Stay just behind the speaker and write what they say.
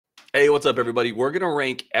Hey, what's up, everybody? We're going to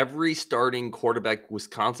rank every starting quarterback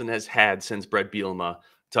Wisconsin has had since Brett Bielema.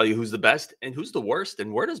 Tell you who's the best and who's the worst,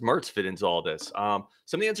 and where does Mertz fit into all this? Some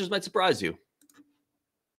of the answers might surprise you.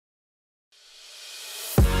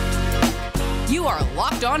 You are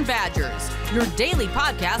Locked On Badgers, your daily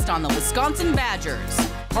podcast on the Wisconsin Badgers.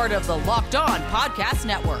 Part of the Locked On Podcast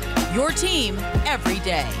Network, your team every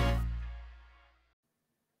day.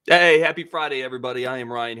 Hey, happy Friday, everybody. I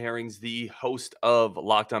am Ryan Herrings, the host of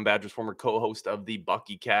Locked On Badgers, former co-host of the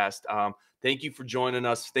Bucky Cast. Thank you for joining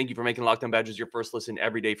us. Thank you for making Locked On Badgers your first listen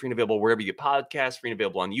every day. Free and available wherever you get podcasts, free and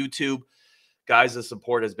available on YouTube. Guys, the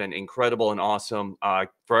support has been incredible and awesome.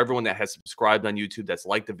 For everyone that has subscribed on YouTube, that's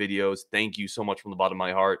liked the videos, thank you so much from the bottom of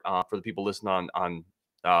my heart. For the people listening on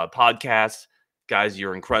podcasts, guys,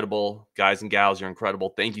 you're incredible. Guys and gals, you're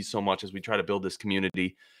incredible. Thank you so much as we try to build this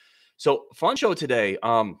community. So, fun show today.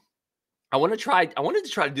 I wanted to try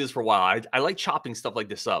to do this for a while. I like chopping stuff like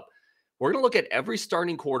this up. We're going to look at every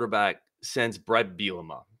starting quarterback since Brett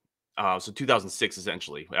Bielema. So 2006,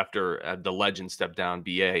 essentially, after the legend stepped down,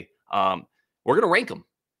 BA. We're going to rank them.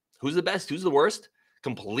 Who's the best? Who's the worst?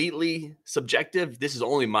 Completely subjective. This is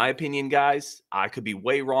only my opinion, guys. I could be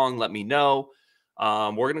way wrong. Let me know.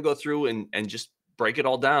 We're going to go through and just break it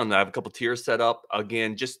all down. I have a couple tiers set up.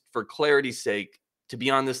 Again, just for clarity's sake, to be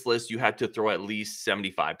on this list, you had to throw at least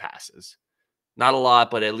 75 passes. Not a lot,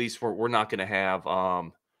 but at least we're not going to have,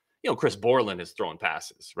 Chris Borland is throwing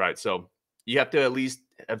passes, right? So you have to at least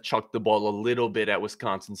have chucked the ball a little bit at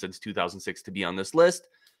Wisconsin since 2006 to be on this list.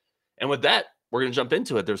 And with that, we're going to jump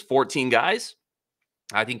into it. There's 14 guys.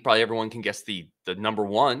 I think probably everyone can guess the number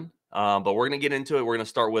one, but we're going to get into it. We're going to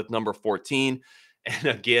start with number 14. And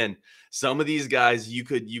again, some of these guys, you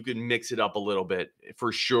could mix it up a little bit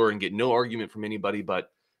for sure and get no argument from anybody,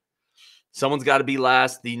 but someone's got to be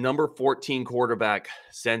last. The number 14 quarterback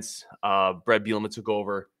since Brett Bielema took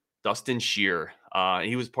over, Dustin Sherer.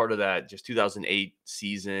 He was part of that just 2008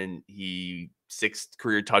 season. He 6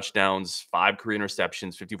 career touchdowns, 5 career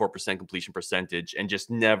interceptions, 54% completion percentage, and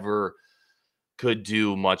just never could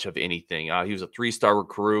do much of anything. He was a 3-star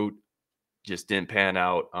recruit, just didn't pan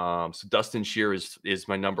out. So Dustin Sherer is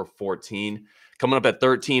my number 14. Coming up at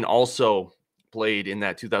 13, also played in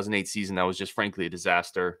that 2008 season that was just frankly a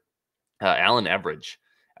disaster. Allan Everidge.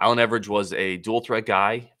 Allan Everidge was a dual threat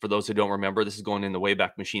guy. For those who don't remember, this is going in the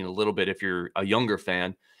Wayback Machine a little bit if you're a younger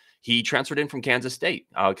fan. He transferred in from Kansas State,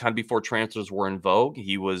 kind of before transfers were in vogue.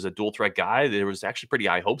 He was a dual threat guy. There was actually pretty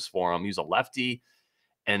high hopes for him. He was a lefty.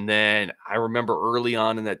 And then I remember early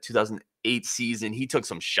on in that 2008 season, he took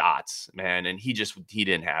some shots, man, and he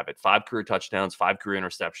didn't have it. 5 career touchdowns, 5 career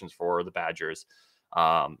interceptions for the Badgers.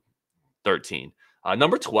 13.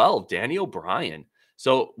 Number 12, Danny O'Brien.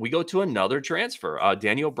 So we go to another transfer.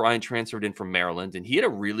 Danny O'Brien transferred in from Maryland, and he had a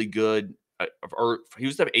really good, he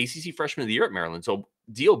was the ACC Freshman of the Year at Maryland. So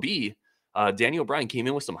DOB, Danny O'Brien came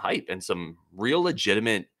in with some hype and some real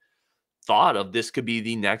legitimate thought of this could be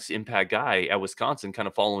the next impact guy at Wisconsin, kind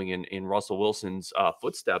of following in Russell Wilson's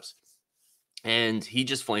footsteps. And he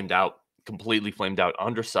just completely flamed out,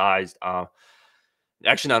 undersized.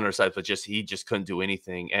 Actually not undersized, but he just couldn't do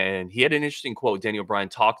anything. And he had an interesting quote. Danny O'Brien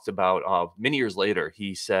talked about many years later.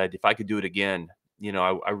 He said, if I could do it again,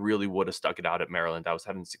 I really would have stuck it out at Maryland. I was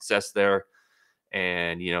having success there.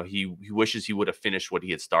 And, he wishes he would have finished what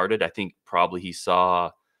he had started. I think probably he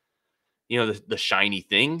saw, the shiny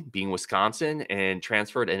thing being Wisconsin and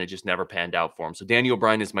transferred, and it just never panned out for him. So Danny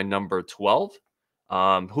O'Brien is my number 12.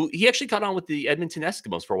 Who he actually caught on with the Edmonton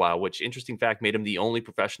Eskimos for a while, which, interesting fact, made him the only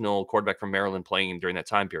professional quarterback from Maryland playing during that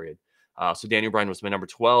time period. So Danny O'Brien was my number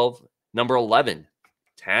 12. Number 11,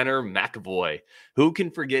 Tanner McAvoy. Who can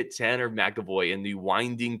forget Tanner McAvoy and the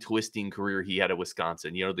winding, twisting career he had at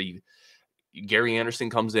Wisconsin? Gary Anderson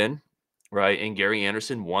comes in, right? And Gary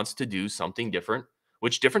Anderson wants to do something different,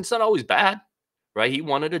 which different's not always bad, right? He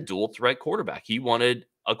wanted a dual threat quarterback. He wanted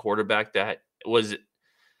a quarterback that was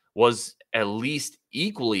at least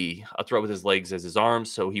equally a threat with his legs as his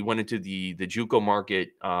arms. So he went into the JUCO market.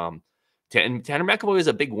 Tanner McAvoy is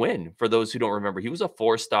a big win for those who don't remember. He was a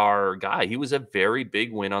 4-star guy. He was a very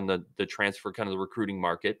big win on the transfer, kind of the recruiting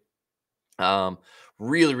market.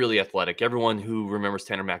 Really, really athletic. Everyone who remembers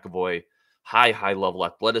Tanner McAvoy, high level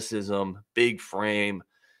athleticism, big frame.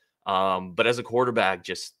 But as a quarterback,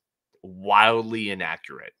 just wildly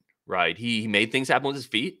inaccurate, right? He made things happen with his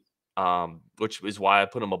feet. Which is why I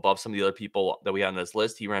put him above some of the other people that we had on this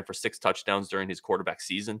list. He ran for 6 touchdowns during his quarterback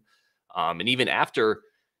season. And even after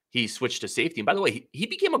he switched to safety, and by the way, he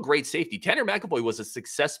became a great safety. Tanner McAvoy was a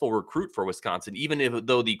successful recruit for Wisconsin,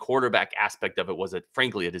 though the quarterback aspect of it was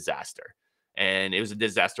frankly a disaster. And it was a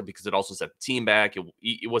disaster because it also set the team back.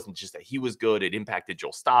 It wasn't just that he was good. It impacted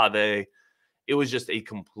Joel Stave. It was just a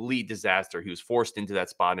complete disaster. He was forced into that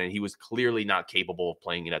spot, and he was clearly not capable of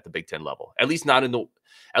playing it at the Big Ten level. At least not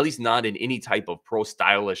in any type of pro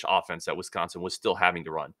stylish offense that Wisconsin was still having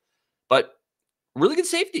to run. But really good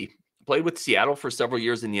safety. Played with Seattle for several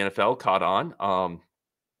years in the NFL, caught on.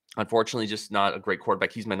 Unfortunately, just not a great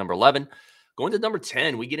quarterback. He's my number 11. Going to number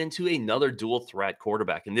 10, we get into another dual threat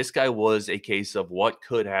quarterback. And this guy was a case of what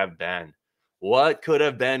could have been. What could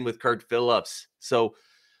have been with Kurt Phillips. So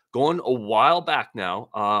going a while back now,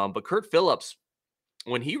 but Kurt Phillips,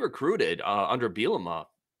 when he recruited under Bielema,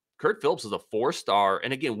 Kurt Phillips was a 4-star.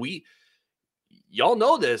 And again, y'all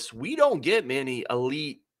know this, we don't get many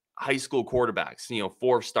elite high school quarterbacks,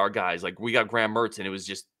 4-star guys. Like we got Graham Mertz, and it was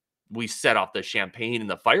just, we set off the champagne and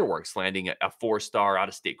the fireworks landing a 4-star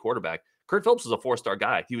out-of-state quarterback. Kurt Phillips was a 4-star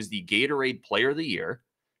guy. He was the Gatorade Player of the Year.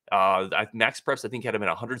 Max Preps, I think, had him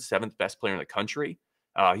at 107th best player in the country.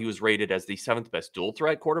 He was rated as the 7th best dual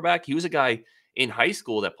threat quarterback. He was a guy in high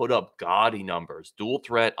school that put up gaudy numbers, dual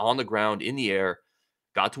threat on the ground, in the air,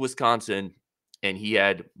 got to Wisconsin, and he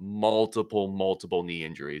had multiple knee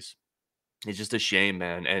injuries. It's just a shame,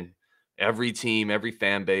 man. And every team, every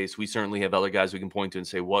fan base, we certainly have other guys we can point to and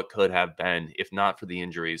say, what could have been if not for the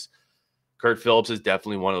injuries? Kurt Phillips is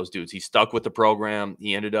definitely one of those dudes. He stuck with the program.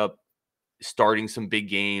 He ended up starting some big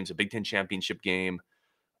games, a Big Ten championship game.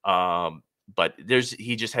 But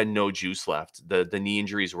he just had no juice left. The knee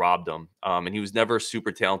injuries robbed him. And he was never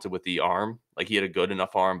super talented with the arm. Like, he had a good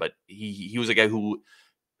enough arm, but he was a guy who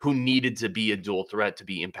needed to be a dual threat to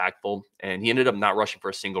be impactful. And he ended up not rushing for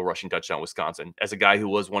a single rushing touchdown in Wisconsin as a guy who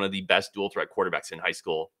was one of the best dual threat quarterbacks in high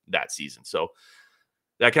school that season. So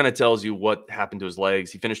that kind of tells you what happened to his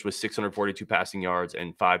legs. He finished with 642 passing yards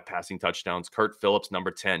and 5 passing touchdowns. Kurt Phillips,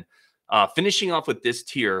 number 10. Finishing off with this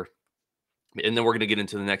tier, and then we're going to get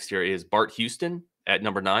into the next tier, is Bart Houston at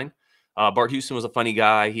number 9. Bart Houston was a funny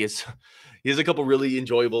guy. He has a couple really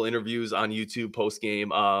enjoyable interviews on YouTube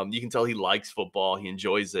post-game. You can tell he likes football. He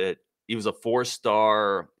enjoys it. He was a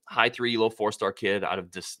 4-star, high 3, low 4-star kid out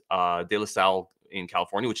of De La Salle in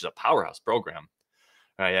California, which is a powerhouse program.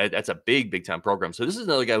 Right, that's a big time program. So this is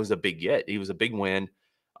another guy who's a big get. He was a big win.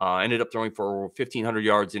 Ended up throwing for 1,500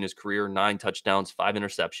 yards in his career, 9 touchdowns, 5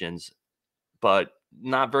 interceptions, but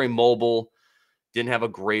not very mobile. Didn't have a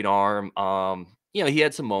great arm. He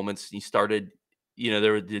had some moments. He started,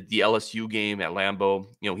 there were the LSU game at Lambeau.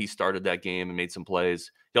 He started that game and made some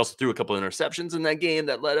plays. He also threw a couple of interceptions in that game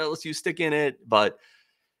that let LSU stick in it. But,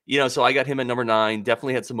 so I got him at number 9.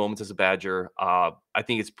 Definitely had some moments as a Badger. I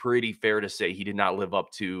think it's pretty fair to say he did not live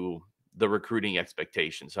up to the recruiting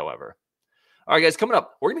expectations, however. All right, guys, coming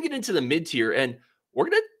up, we're going to get into the mid-tier, and we're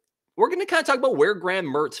going to kind of talk about where Graham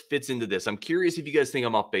Mertz fits into this. I'm curious if you guys think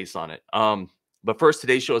I'm off base on it. But first,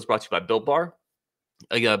 today's show is brought to you by Built Bar.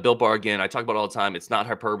 Built Bar, again, I talk about it all the time. It's not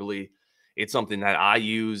hyperbole. It's something that I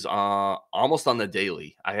use almost on the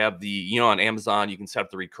daily. I have on Amazon, you can set up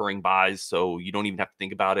the recurring buys, so you don't even have to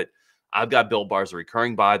think about it. I've got Built Bars, a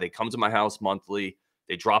recurring buy. They come to my house monthly.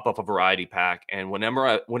 They drop off a variety pack. And whenever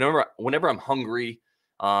I'm hungry,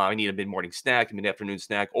 I need a mid-morning snack, a mid-afternoon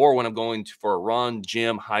snack, or when I'm going for a run,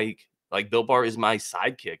 gym, hike, like Built Bar is my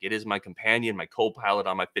sidekick. It is my companion, my co-pilot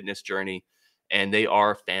on my fitness journey. And they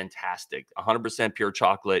are fantastic. 100% pure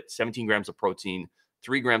chocolate, 17 grams of protein,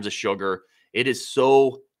 3 grams of sugar. It is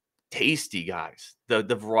so tasty, guys. The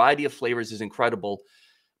variety of flavors is incredible,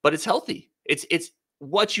 but it's healthy. It's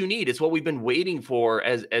what you need. It's what we've been waiting for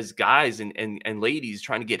as guys and ladies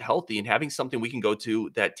trying to get healthy, and having something we can go to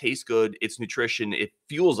that tastes good. It's nutrition. It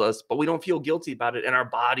fuels us, but we don't feel guilty about it, and our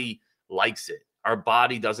body likes it. Our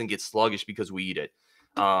body doesn't get sluggish because we eat it.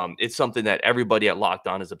 It's something that everybody at Locked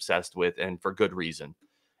On is obsessed with, and for good reason.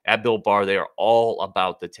 At Built Bar, they are all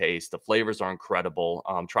about the taste. The flavors are incredible.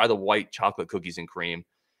 Try the white chocolate cookies and cream.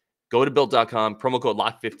 Go to Built.com, promo code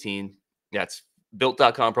LOCK15. That's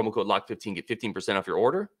Built.com, promo code LOCK15. Get 15% off your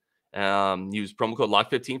order. Use promo code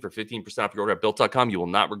LOCK15 for 15% off your order at Built.com. You will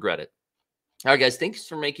not regret it. All right, guys, thanks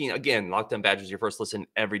for making, again, Locked On Badgers your first listen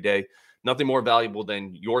every day. Nothing more valuable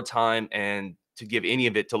than your time and to give any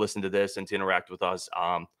of it to listen to this and to interact with us.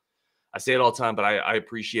 I say it all the time, but I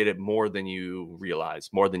appreciate it more than you realize,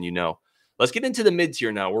 more than you know. Let's get into the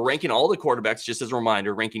mid-tier now. We're ranking all the quarterbacks, just as a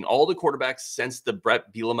reminder, ranking all the quarterbacks since the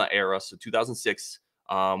Brett Bielema era, so 2006.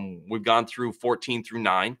 We've gone through 14 through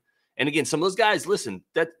 9. And again, some of those guys, listen,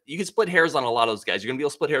 that you can split hairs on a lot of those guys. You're going to be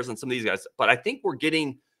able to split hairs on some of these guys. But I think we're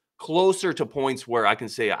getting closer to points where I can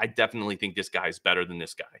say I definitely think this guy is better than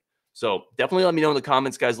this guy. So definitely let me know in the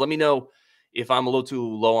comments, guys. Let me know if I'm a little too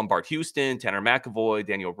low on Bart Houston, Tanner McAvoy,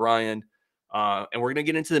 Daniel O'Brien. And we're going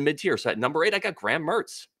to get into the mid-tier. So at number 8, I got Graham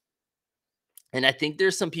Mertz. And I think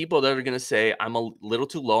there's some people that are going to say I'm a little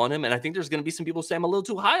too low on him. And I think there's going to be some people say I'm a little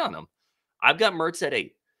too high on him. I've got Mertz at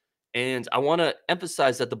 8. And I want to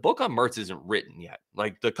emphasize that the book on Mertz isn't written yet.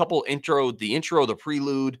 Like the intro, the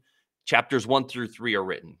prelude, chapters 1 through 3 are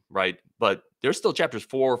written, right? But there's still chapters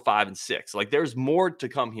 4, 5, and 6. Like there's more to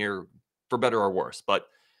come here for better or worse. But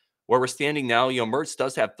where we're standing now, Mertz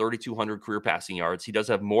does have 3,200 career passing yards. He does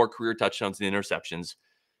have more career touchdowns than interceptions.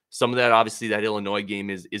 Some of that, obviously, that Illinois game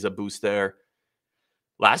is a boost there.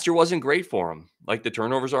 Last year wasn't great for him. Like the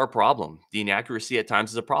turnovers are a problem. The inaccuracy at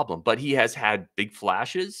times is a problem, but he has had big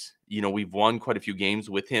flashes. We've won quite a few games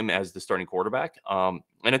with him as the starting quarterback. And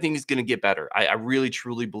I think he's going to get better. I really,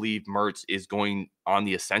 truly believe Mertz is going on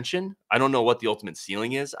the ascension. I don't know what the ultimate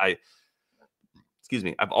ceiling is. I've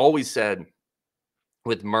always said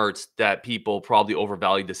with Mertz that people probably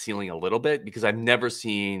overvalued the ceiling a little bit because I've never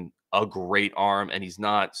seen a great arm and he's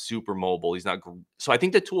not super mobile. So I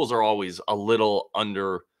think the tools are always a little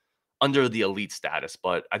under the elite status,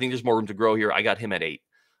 but I think there's more room to grow here. I got him at 8.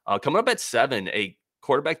 Coming up at 7, a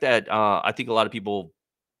quarterback that I think a lot of people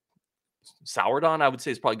soured on, I would say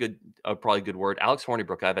is probably a good word. Alex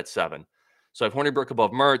Hornibrook, I have at 7. So I have Hornibrook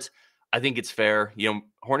above Mertz. I think it's fair.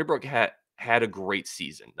 Hornibrook had a great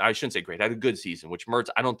season. I shouldn't say great, had a good season, which Mertz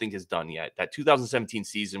I don't think is done yet. That 2017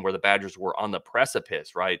 season where the Badgers were on the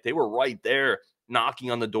precipice, right? They were right there knocking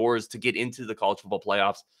on the doors to get into the college football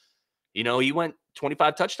playoffs. He went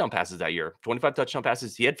 25 touchdown passes that year. 25 touchdown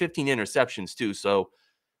passes. He had 15 interceptions too. So,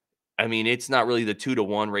 it's not really the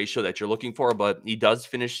 2-to-1 ratio that you're looking for, but he does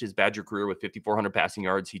finish his Badger career with 5,400 passing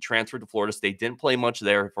yards. He transferred to Florida State, didn't play much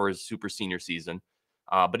there for his super senior season.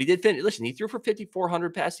 But he did finish. Listen, he threw for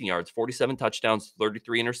 5,400 passing yards, 47 touchdowns,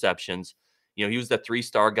 33 interceptions. He was the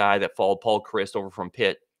 3-star guy that followed Paul Chryst over from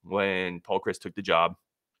Pitt when Paul Chryst took the job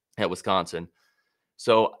at Wisconsin.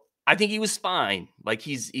 So I think he was fine. Like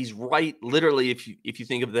he's right. Literally, if you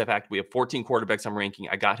think of the fact we have 14 quarterbacks I'm ranking,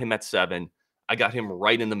 I got him at 7. I got him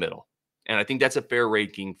right in the middle. And I think that's a fair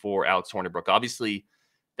ranking for Alex Hornibrook. Obviously,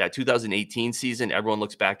 that 2018 season, everyone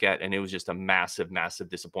looks back at, and it was just a massive, massive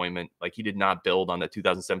disappointment. Like he did not build on that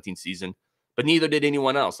 2017 season, but neither did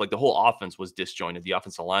anyone else. Like the whole offense was disjointed. The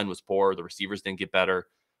offensive line was poor. The receivers didn't get better.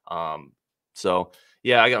 So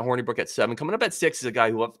yeah, I got Hornibrook at 7. Coming up at 6 is a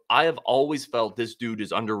guy who I have always felt this dude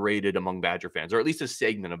is underrated among Badger fans, or at least a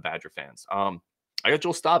segment of Badger fans. I got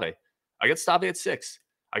Joel Stave. I got Stave at 6.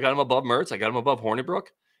 I got him above Mertz. I got him above Hornibrook.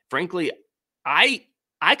 Frankly, I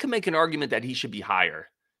could make an argument that he should be higher.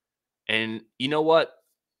 And you know what?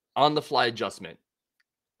 On the fly adjustment,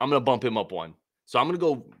 I'm going to bump him up 1. So I'm going to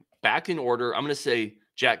go back in order. I'm going to say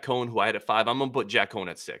Jack Coan, who I had at 5. I'm going to put Jack Coan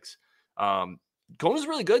at 6. Coan was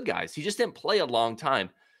really good, guys. He just didn't play a long time.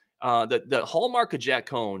 The hallmark of Jack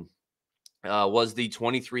Coan was the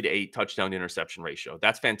 23-8 touchdown interception ratio.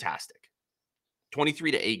 That's fantastic.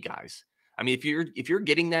 23-8, guys. If you're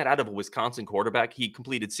getting that out of a Wisconsin quarterback, he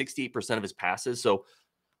completed 68% of his passes. So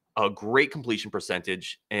a great completion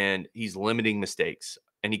percentage, and he's limiting mistakes,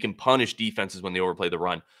 and he can punish defenses when they overplay the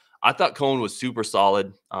run. I thought Coan was super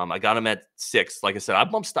solid. I got him at 6. Like I said, I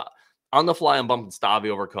bumped Stave on the fly. I'm bumping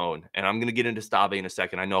Stave over Coan, and I'm going to get into Stave in a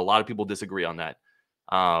second. I know a lot of people disagree on that.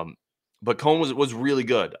 But Coan was really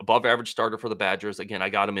good. Above average starter for the Badgers. Again, I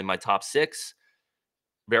got him in my top 6.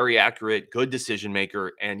 Very accurate, good decision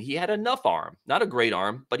maker, and he had enough arm. Not a great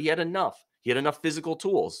arm, but he had enough. He had enough physical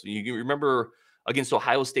tools. You remember against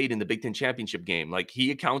Ohio State in the Big Ten championship game, like he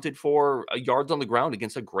accounted for yards on the ground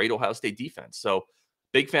against a great Ohio State defense. So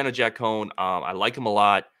big fan of Jack Coan. I like him a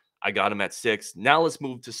lot. I got him at 6. Now let's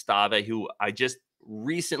move to Stave, who I just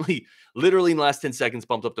recently, literally in the last 10 seconds,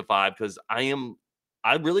 bumped up to 5 because I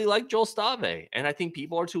really like Joel Stave, and I think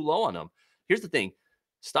people are too low on him. Here's the thing.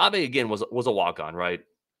 Stave, again, was a walk-on, right?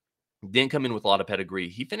 Didn't come in with a lot of pedigree.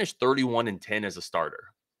 He finished 31-10 as a starter.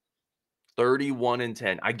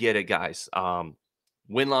 31-10. I get it, guys.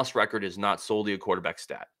 Win-loss record is not solely a quarterback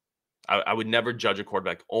stat. I would never judge a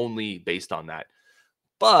quarterback only based on that.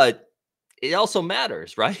 But it also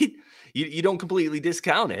matters, right? You don't completely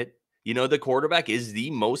discount it. The quarterback is the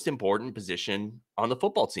most important position on the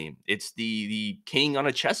football team. It's the king on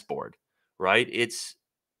a chessboard, right? It's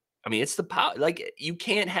the power. Like, you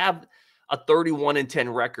can't have a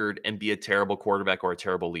 31-10 record and be a terrible quarterback or a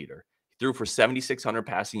terrible leader. He threw for 7,600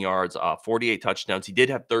 passing yards, 48 touchdowns. He did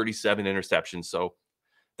have 37 interceptions, so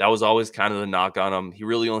that was always kind of the knock on him. He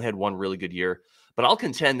really only had one really good year, but I'll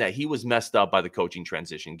contend that he was messed up by the coaching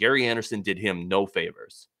transition. Gary Anderson did him no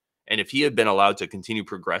favors, and if he had been allowed to continue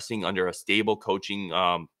progressing under a stable coaching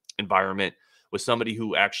environment with somebody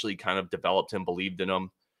who actually kind of developed him, believed in him,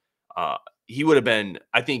 he would have been,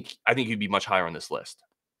 I think he'd be much higher on this list.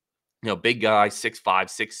 Big guy, 6'5",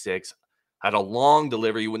 6'6", had a long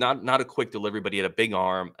delivery, not a quick delivery, but he had a big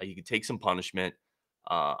arm. He could take some punishment.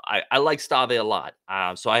 I like Stave a lot.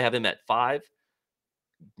 So I have him at 5,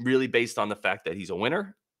 really based on the fact that he's a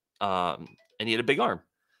winner, and he had a big arm.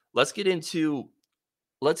 Let's get into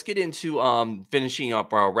finishing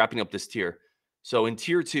up, wrapping up this tier. So in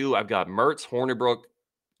tier 2, I've got Mertz, Hornibrook,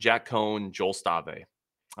 Jack Coan, Joel Stave.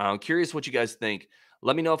 I'm curious what you guys think.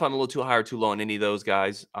 Let me know if I'm a little too high or too low on any of those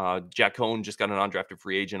guys. Jack Coan just got an undrafted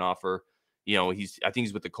free agent offer. I think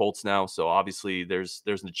he's with the Colts now, so obviously there's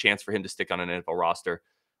a chance for him to stick on an NFL roster.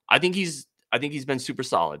 I think he's been super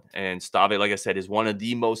solid. And Stave, like I said, is one of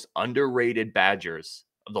the most underrated Badgers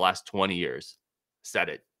of the last 20 years. Said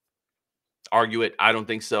it. Argue it. I don't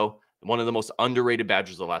think so. One of the most underrated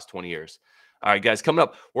Badgers of the last 20 years. All right, guys, coming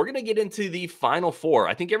up, we're going to get into the final 4.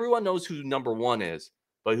 I think everyone knows who number 1 is,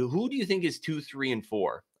 but who do you think is 2, 3, and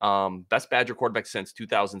 4? Best Badger quarterback since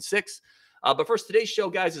 2006. But first, today's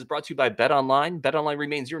show, guys, is brought to you by BetOnline. BetOnline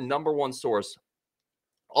remains your number 1 source,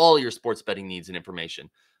 all your sports betting needs and information,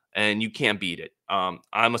 and you can't beat it.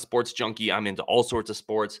 I'm a sports junkie. I'm into all sorts of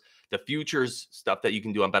sports. The futures stuff that you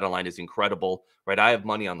can do on BetOnline is incredible, right? I have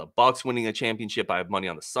money on the Bucks winning a championship. I have money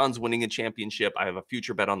on the Suns winning a championship. I have a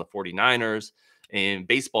future bet on the 49ers, and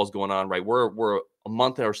baseball's going on, right? We're a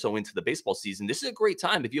month or so into the baseball season. This is a great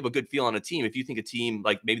time if you have a good feel on a team. If you think a team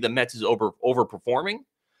like maybe the Mets is overperforming,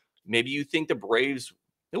 maybe you think the Braves,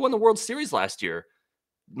 they won the World Series last year,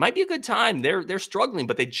 might be a good time. They're struggling,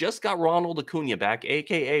 but they just got Ronald Acuna back,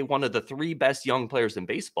 aka one of the 3 best young players in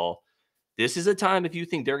baseball. This is a time if you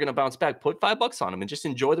think they're going to bounce back, put $5 on them and just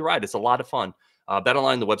enjoy the ride. It's a lot of fun.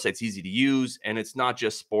 BetOnline, the website's easy to use, and it's not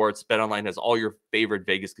just sports. BetOnline has all your favorite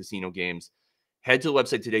Vegas casino games. Head to the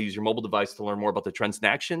website today. Use your mobile device to learn more about the trends in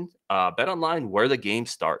action. BetOnline, where the game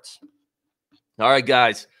starts. All right,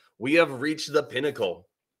 guys, we have reached the pinnacle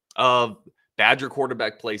of Badger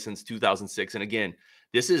quarterback play since 2006. And again,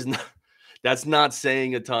 that's not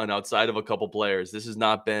saying a ton outside of a couple players. This has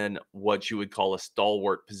not been what you would call a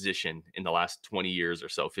stalwart position in the last 20 years or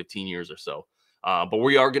so, 15 years or so. But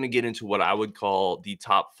we are going to get into what I would call the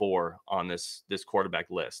top 4 on this quarterback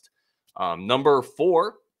list. Number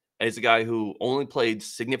 4 is a guy who only played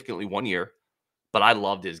significantly 1 year, but I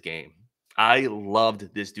loved his game. I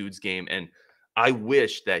loved this dude's game, and I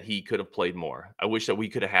wish that he could have played more. I wish that we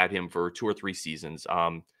could have had him for 2 or 3 seasons.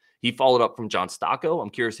 He followed up from John Stocco.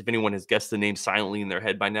 I'm curious if anyone has guessed the name silently in their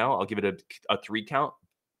head by now. I'll give it a 3 count.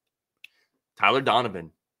 Tyler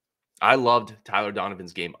Donovan. I loved Tyler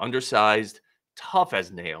Donovan's game. Undersized, tough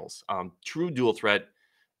as nails. True dual threat.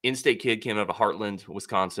 In-state kid, came out of Heartland,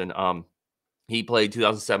 Wisconsin. He played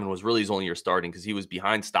 2007, was really his only year starting because he was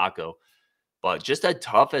behind Stocco. But just a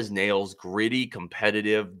tough as nails, gritty,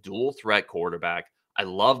 competitive, dual threat quarterback. I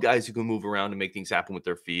love guys who can move around and make things happen with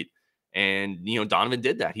their feet. And, Donovan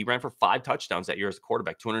did that. He ran for 5 touchdowns that year as a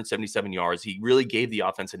quarterback, 277 yards. He really gave the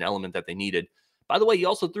offense an element that they needed. By the way, he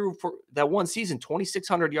also threw for that one season,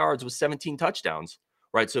 2,600 yards with 17 touchdowns,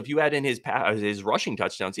 right? So if you add in his rushing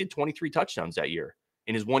touchdowns, he had 23 touchdowns that year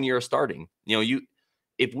in his 1 year of starting.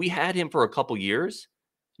 If we had him for a couple years,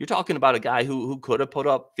 you're talking about a guy who could have put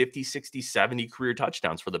up 50, 60, 70 career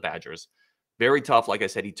touchdowns for the Badgers. Very tough. Like I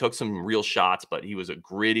said, he took some real shots, but he was a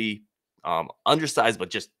gritty, undersized, but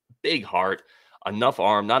just big heart, enough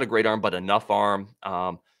arm, not a great arm, but enough arm.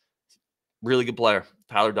 Really good player,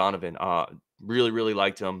 Tyler Donovan. Really, really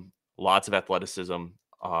liked him. Lots of athleticism,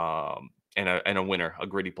 and a winner, a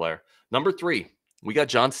gritty player. Number 3, we got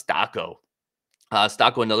John Stocco.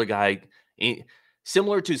 Stocco, another guy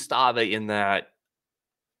similar to Stave in that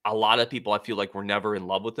a lot of people I feel like were never in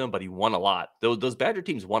love with him, but he won a lot. Those Badger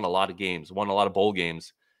teams won a lot of games, won a lot of bowl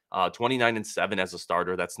games. 29-7 as a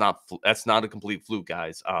starter. That's not a complete fluke,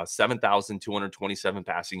 guys. 7,227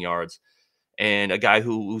 passing yards, and a guy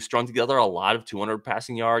who strung together a lot of 200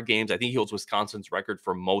 passing yard games. I think he holds Wisconsin's record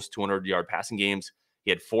for most 200-yard passing games.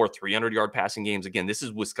 He had 4 300-yard passing games. Again, this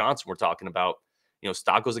is Wisconsin we're talking about.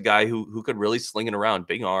 Stocco's a guy who could really sling it around,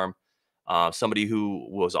 big arm. Somebody who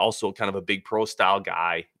was also kind of a big pro style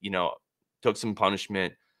guy. Took some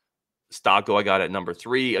punishment. Stocco, I got at number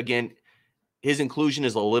 3. Again, his inclusion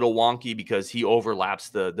is a little wonky because he overlaps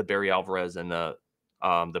the Barry Alvarez and the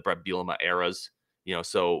Brett Bielema eras.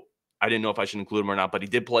 So I didn't know if I should include him or not, but he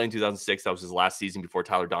did play in 2006. That was his last season before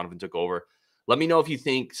Tyler Donovan took over. Let me know if you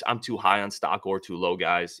think I'm too high on Stocco or too low,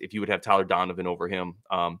 guys. If you would have Tyler Donovan over him.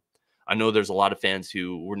 I know there's a lot of fans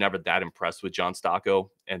who were never that impressed with John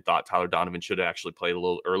Stocco and thought Tyler Donovan should have actually played a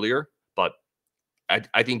little earlier. But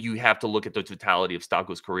I think you have to look at the totality of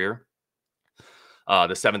Stocco's career.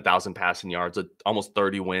 the 7,000 passing yards, almost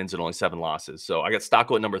 30 wins and only 7 losses. So I got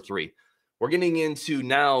Stocko at number 3. We're getting into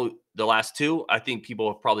now the last 2. I think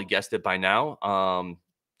people have probably guessed it by now.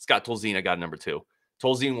 Scott Tolzien, I got number 2.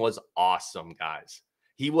 Tolzien was awesome, guys.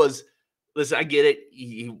 He was, listen, I get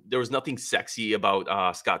it. There was nothing sexy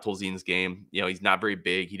about Scott Tolzien's game. You know, he's not very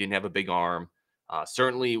big. He didn't have a big arm.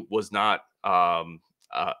 Certainly was not a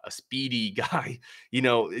speedy guy, you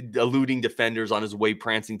know, eluding defenders on his way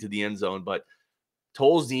prancing to the end zone. But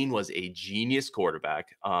Tolzien was a genius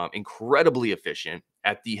quarterback, incredibly efficient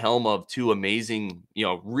at the helm of 2 amazing, you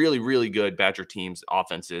know, really, really good Badger teams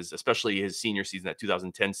offenses, especially his senior season, that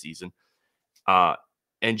 2010 season.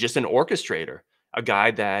 And just an orchestrator, a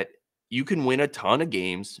guy that you can win a ton of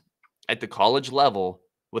games at the college level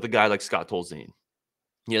with a guy like Scott Tolzien.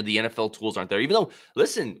 You know, the NFL tools aren't there. Even though,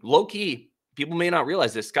 listen, low key, people may not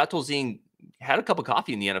realize this. Scott Tolzien had a cup of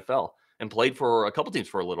coffee in the NFL and played for a couple teams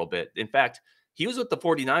for a little bit. In fact, he was with the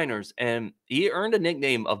 49ers and he earned a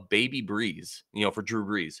nickname of Baby Breeze, you know, for Drew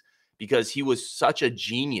Brees, because he was such a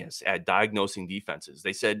genius at diagnosing defenses.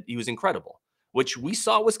 They said he was incredible, which we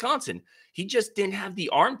saw at Wisconsin. He just didn't have the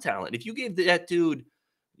arm talent. If you gave that dude,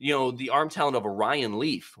 you know, the arm talent of a Ryan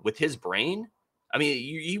Leaf with his brain, I mean,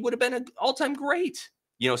 he would have been an all-time great.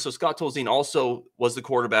 You know, so Scott Tolzien also was the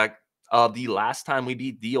quarterback of the last time we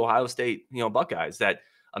beat the Ohio State, you know, Buckeyes. That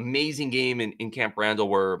amazing game in Camp Randall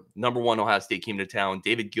where number 1 Ohio State came to town.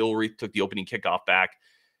 David Gilreath took the opening kickoff back.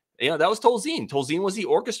 You know, that was Tolzien. Tolzien was the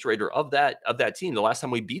orchestrator of that team the last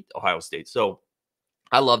time we beat Ohio State. So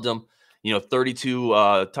I loved him. You know,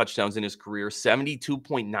 32 touchdowns in his career,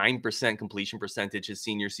 72.9% completion percentage his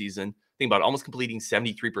senior season. Think about it, almost completing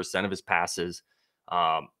 73% of his passes.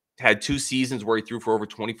 Had 2 seasons where he threw for over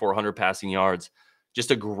 2,400 passing yards.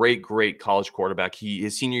 Just a great, great college quarterback.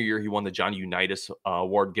 His senior year, he won the Johnny Unitas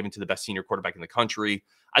Award given to the best senior quarterback in the country.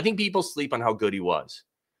 I think people sleep on how good he was.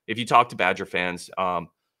 If you talk to Badger fans, I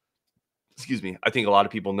think a lot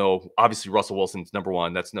of people know, obviously, Russell Wilson's number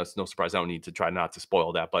 1. That's no surprise. I don't need to try not to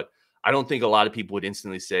spoil that. But I don't think a lot of people would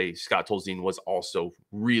instantly say Scott Tolzien was also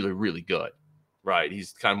really, really good, right?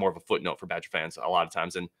 He's kind of more of a footnote for Badger fans a lot of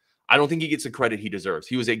times. And I don't think he gets the credit he deserves.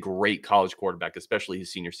 He was a great college quarterback, especially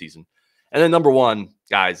his senior season. And then number 1,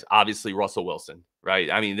 guys, obviously Russell Wilson, right?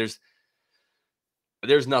 I mean, there's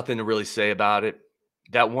nothing to really say about it.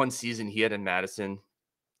 That one season he had in Madison,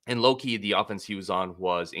 and low-key, the offense he was on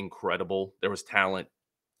was incredible. There was talent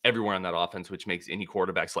everywhere on that offense, which makes any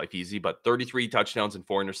quarterback's life easy. But 33 touchdowns and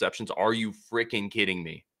 4 interceptions. Are you freaking kidding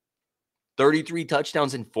me? 33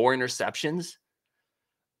 touchdowns and 4 interceptions?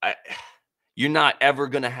 You're not ever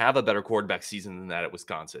going to have a better quarterback season than that at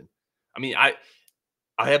Wisconsin. I mean, I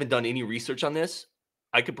haven't done any research on this.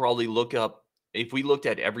 I could probably look up, if we looked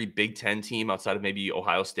at every Big Ten team outside of maybe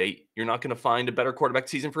Ohio State, you're not going to find a better quarterback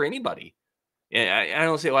season for anybody. And I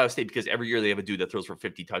don't say Ohio State because every year they have a dude that throws for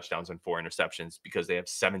 50 touchdowns and 4 interceptions because they have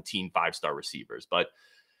 17 5-star receivers. But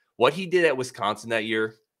what he did at Wisconsin that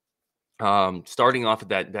year, starting off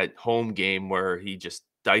at that home game where he just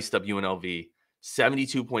diced up UNLV,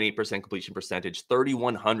 72.8% completion percentage,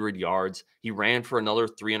 3,100 yards. He ran for another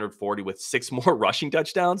 340 with 6 more rushing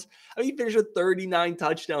touchdowns. I mean, he finished with 39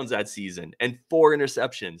 touchdowns that season and 4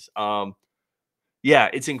 interceptions. Yeah,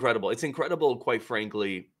 it's incredible. It's incredible, quite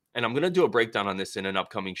frankly. And I'm going to do a breakdown on this in an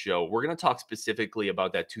upcoming show. We're going to talk specifically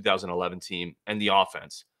about that 2011 team and the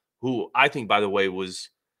offense, who I think, by the way, was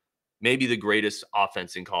maybe the greatest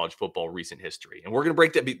offense in college football recent history. And we're going to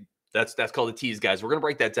break that. That's called a tease, guys. We're going to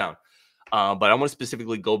break that down. But I want to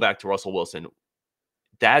specifically go back to Russell Wilson.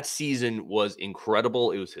 That season was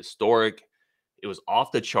incredible. It was historic. It was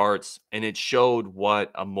off the charts, and it showed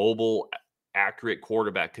what a mobile, accurate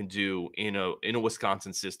quarterback can do in a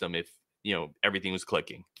Wisconsin system if, you know, everything was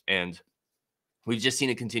clicking. And we've just seen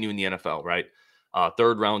it continue in the NFL, right?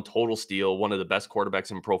 3rd round total steal, one of the best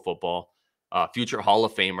quarterbacks in pro football, future Hall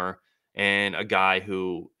of Famer, and a guy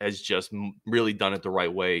who has just really done it the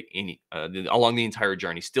right way along the entire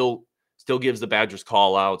journey. Still gives the Badgers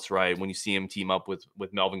call outs, right? When you see him team up with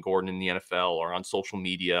Melvin Gordon in the NFL or on social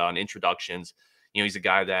media, on introductions, you know, he's a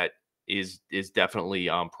guy that is definitely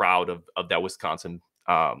proud of that Wisconsin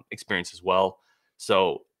experience as well.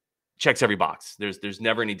 So checks every box. There's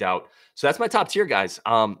never any doubt. So that's my top tier, guys.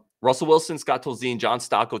 Russell Wilson, Scott Tolzien, John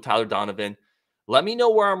Stocko, Tyler Donovan. Let me know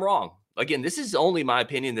where I'm wrong. Again, this is only my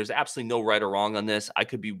opinion. There's absolutely no right or wrong on this. I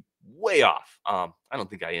could be way off. I don't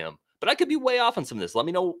think I am, but I could be way off on some of this. Let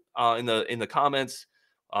me know in the comments.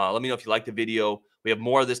 Let me know if you like the video. We have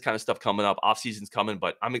more of this kind of stuff coming up. Off season's coming,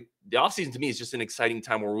 but the off season to me is just an exciting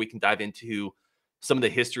time where we can dive into some of the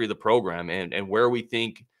history of the program and where we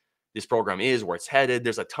think this program is, where it's headed.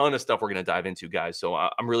 There's a ton of stuff we're going to dive into, guys. So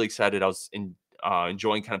I'm really excited. I was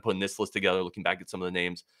enjoying kind of putting this list together, looking back at some of the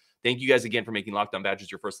names. Thank you guys again for making Locked On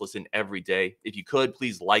Badgers your first listen every day. If you could,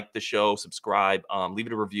 please like the show, subscribe, leave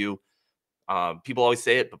it a review. People always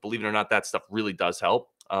say it, but believe it or not, that stuff really does help.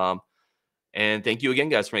 And thank you again,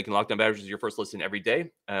 guys, for making Locked On Badgers your first listen every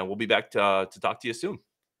day. And we'll be back to talk to you soon.